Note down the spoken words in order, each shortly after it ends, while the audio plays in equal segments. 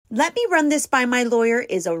Let me run this by my lawyer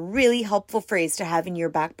is a really helpful phrase to have in your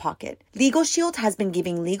back pocket. Legal Shield has been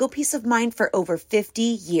giving legal peace of mind for over 50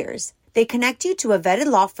 years. They connect you to a vetted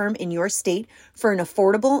law firm in your state for an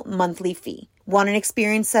affordable monthly fee. Want an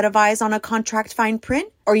experienced set of eyes on a contract fine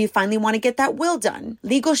print? Or you finally want to get that will done?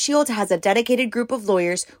 Legal Shield has a dedicated group of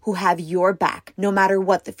lawyers who have your back, no matter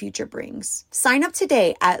what the future brings. Sign up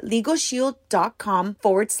today at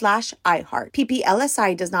LegalShield.com/iHeart.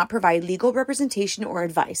 PPLSI does not provide legal representation or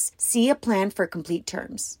advice. See a plan for complete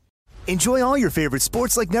terms. Enjoy all your favorite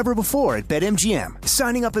sports like never before at BetMGM.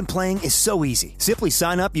 Signing up and playing is so easy. Simply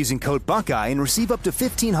sign up using code Buckeye and receive up to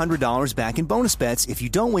 $1,500 back in bonus bets if you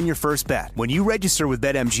don't win your first bet. When you register with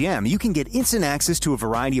BetMGM, you can get instant access to a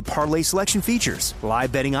variety of parlay selection features,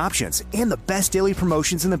 live betting options, and the best daily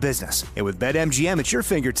promotions in the business. And with BetMGM at your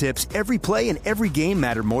fingertips, every play and every game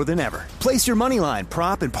matter more than ever. Place your moneyline,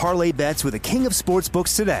 prop, and parlay bets with the king of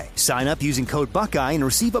sportsbooks today. Sign up using code Buckeye and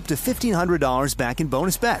receive up to $1,500 back in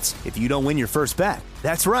bonus bets if you don't win your first bet.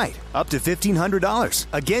 That's right, up to $1,500.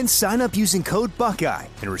 Again, sign up using code Buckeye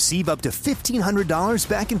and receive up to $1,500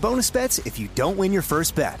 back in bonus bets if you don't win your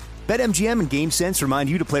first bet. BetMGM and GameSense remind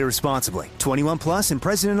you to play responsibly. 21 plus and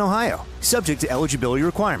present in Ohio. Subject to eligibility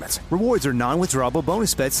requirements. Rewards are non-withdrawable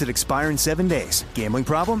bonus bets that expire in 7 days. Gambling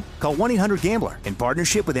problem? Call 1-800-GAMBLER in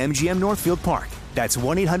partnership with MGM Northfield Park. That's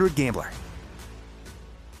 1-800-GAMBLER.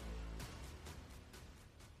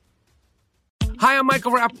 Hi, I'm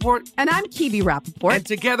Michael Rappaport. And I'm Kibi Rappaport. And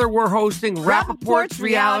together we're hosting Rappaport's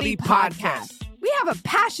Reality Podcast. We have a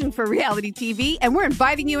passion for reality TV, and we're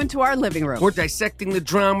inviting you into our living room. We're dissecting the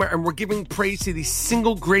drama, and we're giving praise to the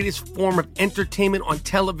single greatest form of entertainment on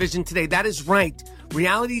television today. That is right.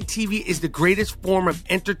 Reality TV is the greatest form of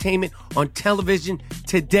entertainment on television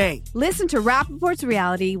today. Listen to Rappaport's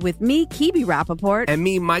Reality with me, Kibi Rappaport. And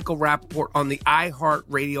me, Michael Rappaport, on the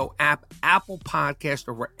iHeartRadio app, Apple Podcast,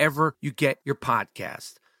 or wherever you get your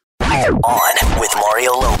podcast. On with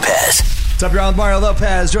Mario Lopez. What's up, y'all? I'm Mario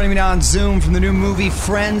Lopez. Joining me now on Zoom from the new movie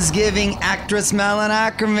Friendsgiving, actress Malin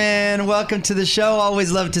Ackerman. Welcome to the show.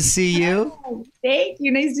 Always love to see you. Oh, thank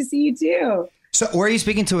you. Nice to see you too. So where are you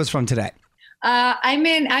speaking to us from today? I'm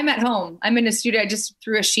at home. I'm in a studio. I just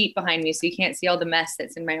threw a sheet behind me so you can't see all the mess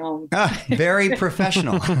that's in my home. Very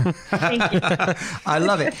professional. Thank you. I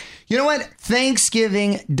love it. You know what?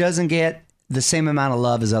 Thanksgiving doesn't get the same amount of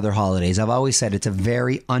love as other holidays. I've always said it's a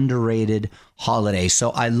very underrated holiday. So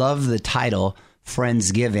I love the title,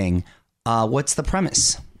 Friendsgiving. What's the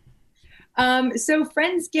premise? So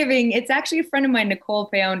Friendsgiving, it's actually a friend of mine, Nicole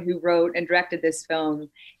Payon, who wrote and directed this film.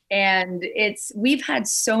 And we've had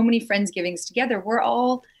so many Friendsgivings together.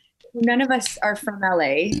 None of us are from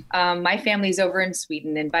LA. My family's over in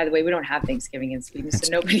Sweden. And by the way, we don't have Thanksgiving in Sweden, so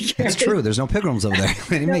nobody cares. That's true. There's no pilgrims over there.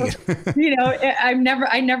 They didn't make it. You know,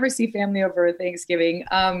 I never see family over Thanksgiving.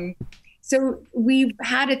 So we've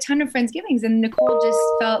had a ton of Friendsgivings, and Nicole just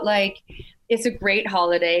felt like it's a great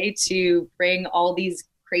holiday to bring all these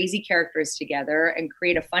crazy characters together and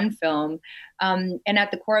create a fun film. And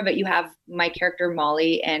at the core of it, you have my character,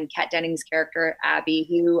 Molly, and Kat Dennings' character, Abby,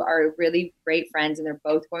 who are really great friends, and they're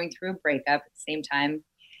both going through a breakup at the same time,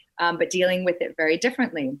 but dealing with it very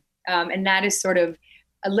differently. And that is sort of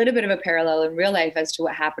a little bit of a parallel in real life as to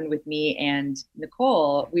what happened with me and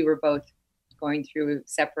Nicole. We were both going through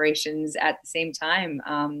separations at the same time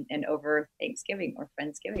and over Thanksgiving or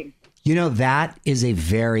Friendsgiving. You know, that is a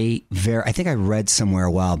very, I think I read somewhere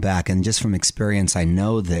a while back, and just from experience, I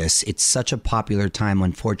know this. It's such a popular time,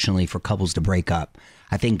 unfortunately, for couples to break up.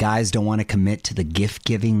 I think guys don't want to commit to the gift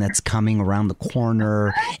giving that's coming around the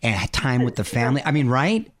corner and time with the family. I mean,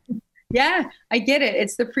 right? Yeah, I get it.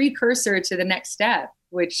 It's the precursor to the next step,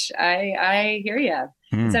 which I hear you.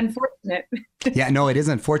 It's unfortunate. Yeah, no, it is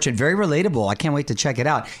unfortunate. Very relatable. I can't wait to check it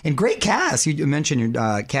out. And great cast. You mentioned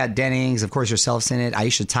your Kat Dennings, of course, yourself's in it.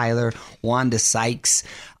 Aisha Tyler, Wanda Sykes.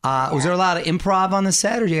 Was there a lot of improv on the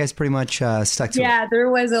set, or you guys pretty much stuck to it? Yeah, there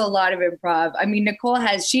was a lot of improv. I mean, Nicole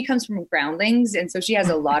she comes from Groundlings, and so she has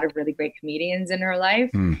a lot of really great comedians in her life.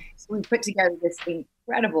 So we put together this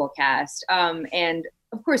incredible cast. And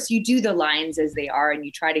of course, you do the lines as they are, and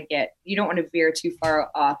you don't want to veer too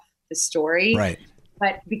far off the story. Right.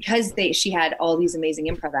 But because she had all these amazing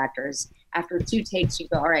improv actors, after 2 takes, you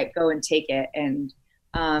go, all right, go and take it. And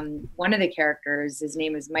one of the characters, his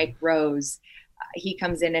name is Mike Rose. He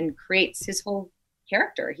comes in and creates his whole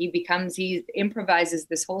character. He improvises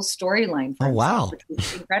this whole storyline for himself, which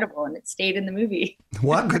was incredible. And it stayed in the movie.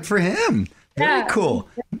 Well, good for him. Very cool.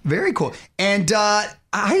 Very cool. And how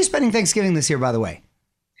are you spending Thanksgiving this year, by the way?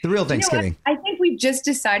 The real Thanksgiving. I think we've just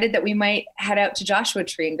decided that we might head out to Joshua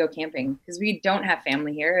Tree and go camping because we don't have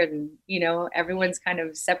family here, and everyone's kind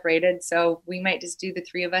of separated. So we might just do the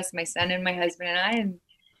three of us, my son and my husband and I, and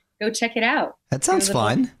go check it out. That sounds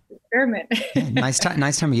fun. Experiment. Yeah, nice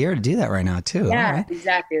time of year to do that right now too. Yeah, right.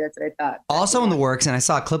 exactly. That's what I thought. Also in the works, and I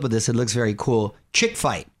saw a clip of this. It looks very cool. Chick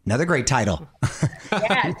Fight, another great title.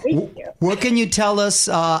 Yeah, thank you. What can you tell us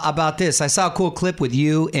about this? I saw a cool clip with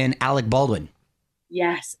you and Alec Baldwin.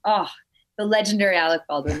 Yes. Oh, the legendary Alec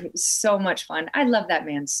Baldwin. It was so much fun. I love that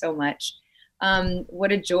man so much.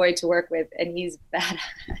 What a joy to work with, and he's badass.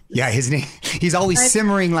 Yeah, he's always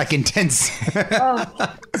simmering like intense.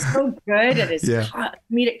 So good, and his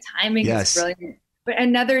comedic timing is brilliant. But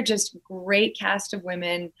another just great cast of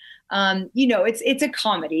women. It's a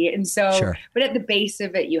comedy, and so but at the base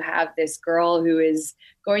of it, you have this girl who is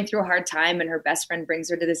going through a hard time, and her best friend brings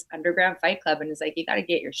her to this underground fight club and is like, you got to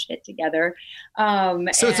get your shit together. So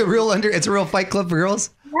it's a real fight club for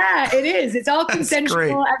girls? Yeah, it is. It's all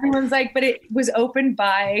consensual. Everyone's like, but it was opened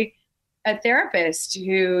by a therapist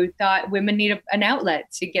who thought women need an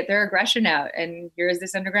outlet to get their aggression out. And here's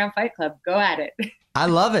this underground fight club. Go at it. I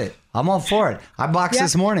love it. I'm all for it. I boxed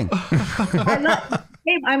this morning.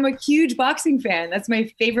 I'm a huge boxing fan. That's my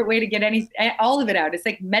favorite way to get all of it out. It's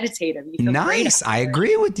like meditative. You feel nice. I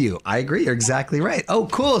agree with you. I agree. You're exactly right. Oh,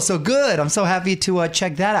 cool. So good. I'm so happy to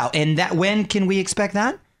check that out. And when can we expect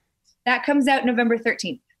that? That comes out November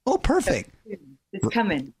 13th. Oh, perfect. So it's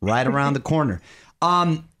coming. Right around the corner.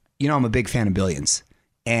 I'm a big fan of Billions.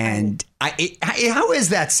 And how is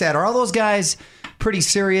that set? Are all those guys pretty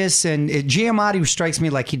serious? And Giamatti strikes me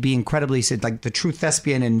like he'd be incredibly like the true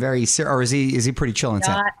thespian and very serious. Or is he pretty chill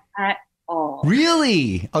inside? Not at all.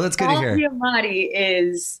 Really? Oh, that's good to hear. Giamatti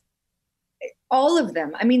is all of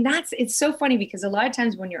them. I mean, it's so funny because a lot of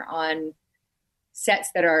times when you're on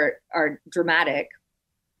sets that are dramatic,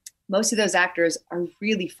 most of those actors are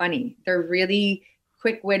really funny. They're really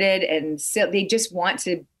quick-witted and they just want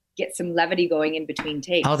to get some levity going in between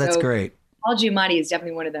takes. Oh, that's great. Paul Giamatti is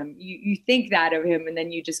definitely one of them. You think that of him, and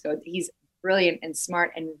then you just go, he's brilliant and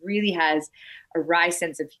smart and really has a wry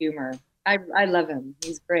sense of humor. I love him.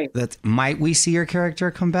 He's great. Might we see your character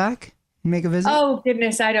come back and make a visit? Oh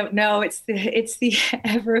goodness, I don't know. It's the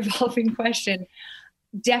ever evolving question.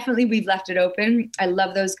 Definitely, we've left it open. I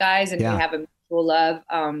love those guys, and we have a mutual love.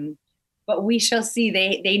 But we shall see.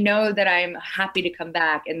 They know that I'm happy to come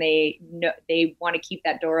back, and they want to keep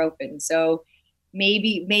that door open. So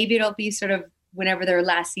maybe it'll be sort of whenever their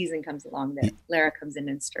last season comes along that Lara comes in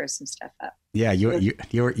and stirs some stuff up. Yeah,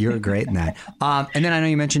 you're great in that. And then I know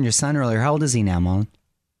you mentioned your son earlier. How old is he now, Molly?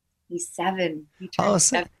 He's 7. He turned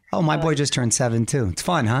 7. Oh, my boy just turned 7 too. It's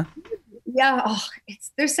fun, huh? Yeah. Oh,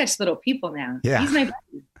 they're such little people now. Yeah. He's my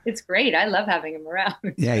buddy. It's great. I love having him around.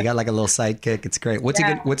 Yeah, you got like a little sidekick. It's great. What's he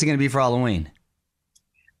going to be for Halloween?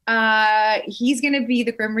 He's going to be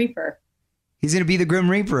the Grim Reaper. He's going to be the Grim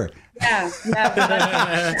Reaper. Yeah.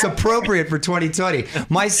 It's appropriate for 2020.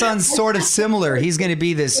 My son's sort of similar. He's going to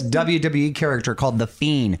be this WWE character called The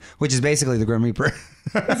Fiend, which is basically the Grim Reaper.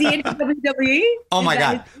 Is he into WWE? Oh my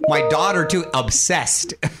God. My daughter too,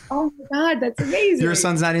 obsessed. Oh my God, that's amazing. Your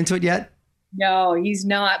son's not into it yet? No, he's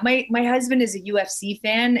not. My husband is a UFC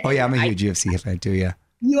fan. Oh yeah, I'm a huge UFC fan too, yeah.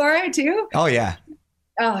 You are too? Oh yeah.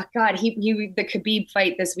 Oh God, the Khabib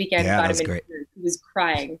fight this weekend got him in tears. He was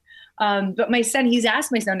crying. But my son, he's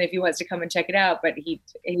asked my son if he wants to come and check it out, but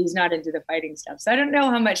he's not into the fighting stuff. So I don't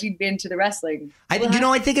know how much he'd be into the wrestling. I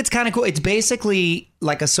think it's kind of cool. It's basically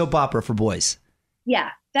like a soap opera for boys.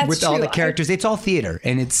 Yeah, that's with true. All the characters. It's all theater,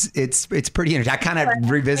 and it's pretty interesting. I kind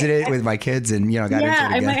of revisit it with my kids, and got into it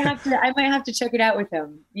again. I might have to check it out with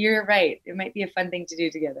him. You're right. It might be a fun thing to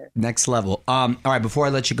do together. Next level. All right, before I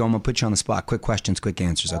let you go, I'm gonna put you on the spot. Quick questions, quick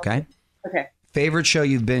answers. Okay. Okay. Favorite show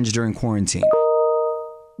you've binged during quarantine?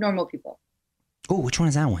 Normal People. Oh, which one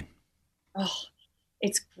is that one? Oh,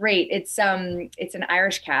 it's great. It's an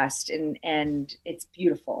Irish cast, and it's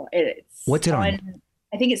beautiful. What's it on?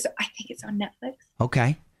 I think it's on Netflix.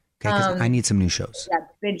 Okay. 'Cause I need some new shows. Yeah,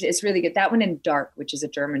 it's really good. That one and Dark, which is a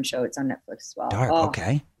German show. It's on Netflix as well. Dark.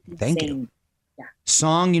 Okay. Thank you. Yeah.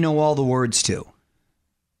 Song you know all the words to?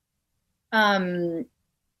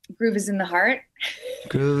 Groove is in the Heart.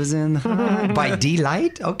 Groove is in the Heart by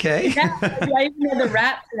D-Light. Okay. Yeah, I even know the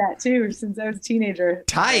rap to that too since I was a teenager.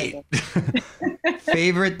 Tight.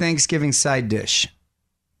 Favorite Thanksgiving side dish?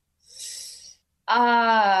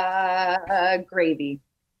 Gravy.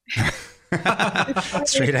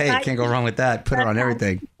 Straight A, can't go wrong with that. Put it on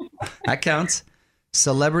everything. That counts.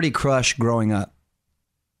 Celebrity crush growing up?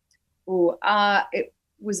 Ooh, it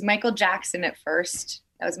was Michael Jackson at first.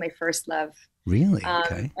 That was my first love. Really?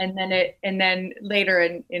 Okay. And then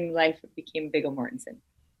later in life, it became Viggo Mortensen.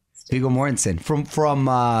 Viggo Mortensen from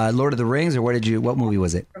Lord of the Rings, or what movie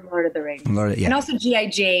was it? From Lord of the Rings. Yeah. And also G.I.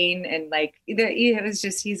 Jane, and it was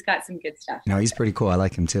just, he's got some good stuff. No, he's pretty cool. I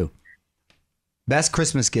like him too. Best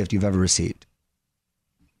Christmas gift you've ever received?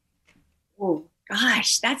 Oh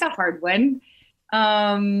gosh, that's a hard one.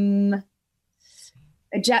 A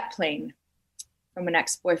jet plane from an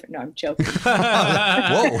ex-boyfriend. No, I'm joking.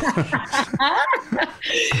 Whoa.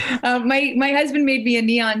 My husband made me a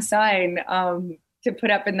neon sign to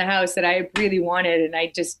put up in the house that I really wanted, and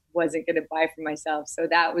I just wasn't going to buy for myself. So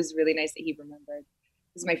that was really nice that he remembered.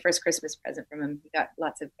 It was my first Christmas present from him. He got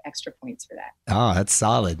lots of extra points for that. Oh, that's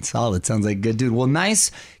solid. Solid. Sounds like a good dude. Well,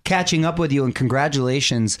 nice catching up with you, and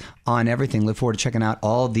congratulations on everything. Look forward to checking out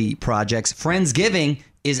all the projects. Friendsgiving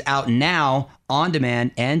is out now on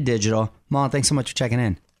demand and digital. Mom, thanks so much for checking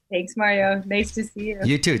in. Thanks, Mario. Nice to see you.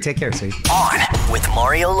 You too. Take care, sweetie. On with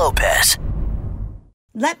Mario Lopez.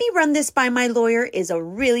 Let me run this by my lawyer is a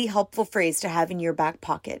really helpful phrase to have in your back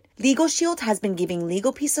pocket. Legal Shield has been giving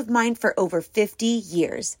legal peace of mind for over 50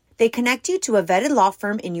 years. They connect you to a vetted law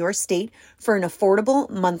firm in your state for an affordable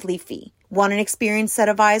monthly fee. Want an experienced set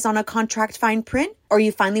of eyes on a contract fine print? Or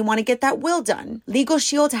you finally want to get that will done? Legal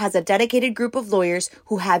Shield has a dedicated group of lawyers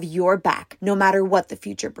who have your back, no matter what the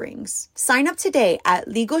future brings. Sign up today at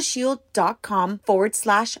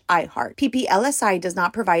LegalShield.com/iHeart. PPLSI does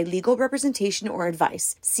not provide legal representation or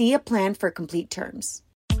advice. See a plan for complete terms.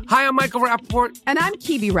 Hi, I'm Michael Rappaport. And I'm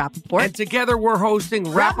Kibi Rappaport. And together we're hosting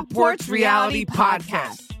Rappaport's Reality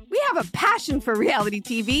Podcast. We have a passion for reality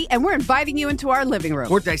TV, and we're inviting you into our living room.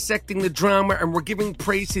 We're dissecting the drama, and we're giving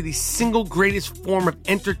praise to the single greatest form of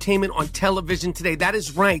entertainment on television today. That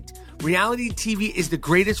is right. Reality TV is the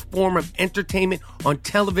greatest form of entertainment on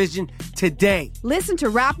television today. Listen to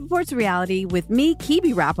Rappaport's Reality with me,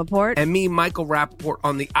 Kibi Rappaport. And me, Michael Rappaport,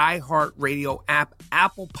 on the iHeartRadio app,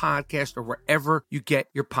 Apple Podcast, or wherever you get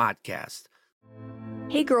your podcast.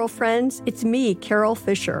 Hey girlfriends, it's me, Carol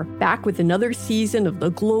Fisher, back with another season of the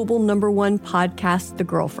global #1 podcast, The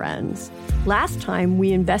Girlfriends. Last time,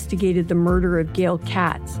 we investigated the murder of Gail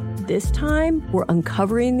Katz. This time, we're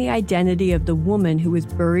uncovering the identity of the woman who was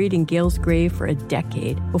buried in Gail's grave for a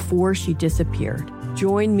decade before she disappeared.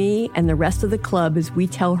 Join me and the rest of the club as we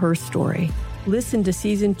tell her story. Listen to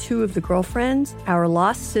Season 2 of The Girlfriends, Our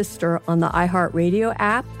Lost Sister on the iHeartRadio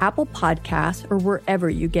app, Apple Podcasts, or wherever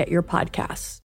you get your podcasts.